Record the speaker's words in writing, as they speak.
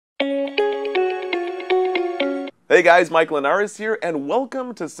Hey guys, Mike Linares here, and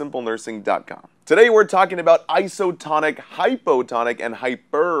welcome to SimpleNursing.com. Today we're talking about isotonic, hypotonic, and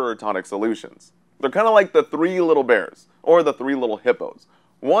hypertonic solutions. They're kind of like the three little bears, or the three little hippos.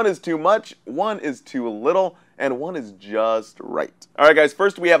 One is too much, one is too little, and one is just right. Alright guys,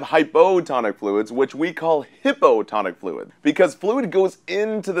 first we have hypotonic fluids, which we call hypotonic fluid, because fluid goes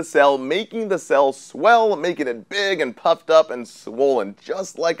into the cell, making the cell swell, making it big and puffed up and swollen,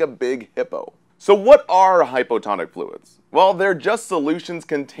 just like a big hippo. So what are hypotonic fluids? Well, they're just solutions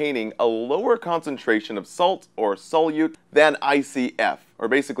containing a lower concentration of salt or solute than ICF, or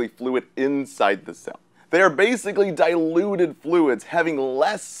basically fluid inside the cell. They are basically diluted fluids having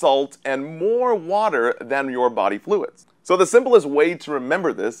less salt and more water than your body fluids. So the simplest way to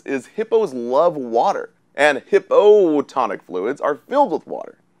remember this is hippos love water, and hypotonic fluids are filled with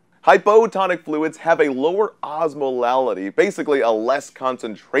water. Hypotonic fluids have a lower osmolality, basically a less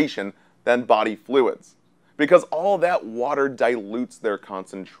concentration than body fluids, because all that water dilutes their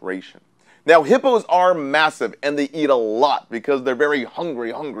concentration. Now, hippos are massive and they eat a lot because they're very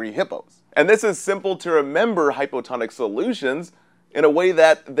hungry hippos. And this is simple to remember hypotonic solutions in a way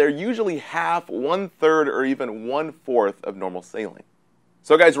that they're usually half, 1/3, or even 1/4 of normal saline.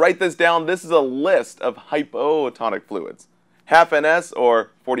 So guys, write this down. This is a list of hypotonic fluids. Half NS, or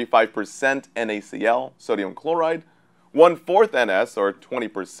 45% NaCl, sodium chloride. 1/4 NS, or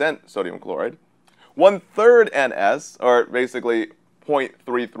 20% sodium chloride. 1/3 NS, or basically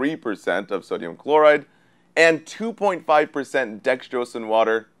 0.33% of sodium chloride. And 2.5% dextrose in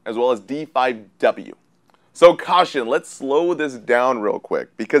water, as well as D5W. So caution, let's slow this down real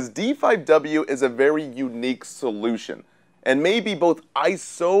quick, because D5W is a very unique solution and may be both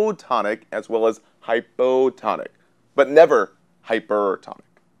isotonic as well as hypotonic, but never hypertonic.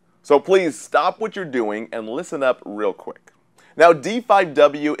 So please stop what you're doing and listen up real quick. Now,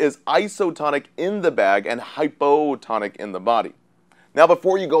 D5W is isotonic in the bag and hypotonic in the body. Now,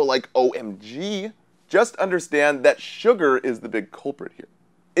 before you go like, OMG, just understand that sugar is the big culprit here.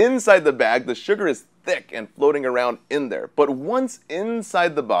 Inside the bag, the sugar is thick and floating around in there. But once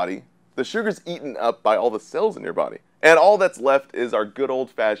inside the body, the sugar is eaten up by all the cells in your body. And all that's left is our good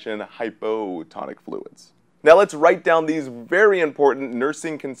old-fashioned hypotonic fluids. Now let's write down these very important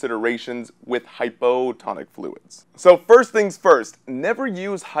nursing considerations with hypotonic fluids. So first things first, never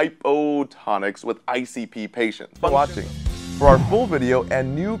use hypotonics with ICP patients. Thanks for watching. For our full video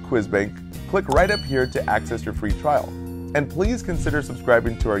and new quiz bank, click right up here to access your free trial. And please consider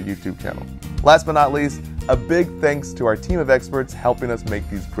subscribing to our YouTube channel. Last but not least, a big thanks to our team of experts helping us make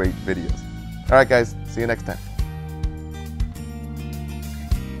these great videos. Alright guys, see you next time.